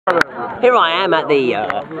Here I am at the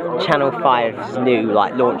Channel 5's new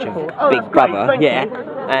launch of Big Brother, yeah.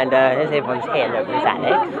 And everyone's here. Look, there's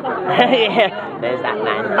Alex. Yeah, there's that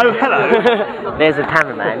man. Oh, hello. There's a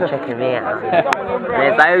cameraman checking me out.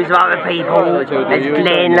 There's loads of other people. There's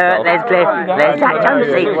Glenn. Look, there's Glenn. There's Jack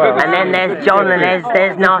Jonesy. And then there's John. And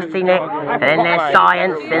there's Nasty Nick. And then there's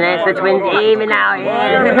Science. And there's the twins even out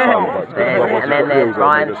here. And then there's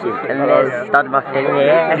Brian. And there's Stud Muffin.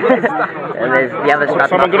 Yeah. And there's the other Stud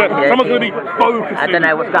Muffin. Someone's gonna be focusing. I don't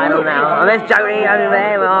know what's going on now. Oh, there's Jody over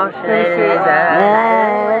there.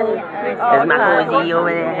 There's McCoy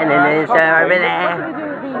over there, and then there's over there.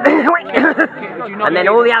 And then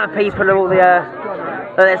all the other people are all the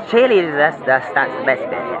there's cheerleaders. That's the best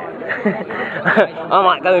bit. I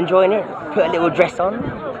might go and join it. Put a little dress on.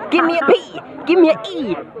 Give me a P. Give me an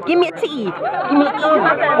E. Give me a T. Give me an E.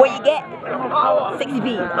 What you get? 60p.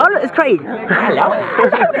 Oh look, it's Craig. Hello.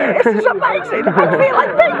 This is amazing. I feel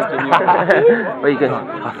like Pete. What are you going?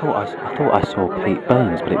 I thought I saw Pete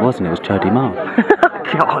Burns, but it wasn't. It was Jody Marr.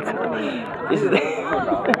 God. This is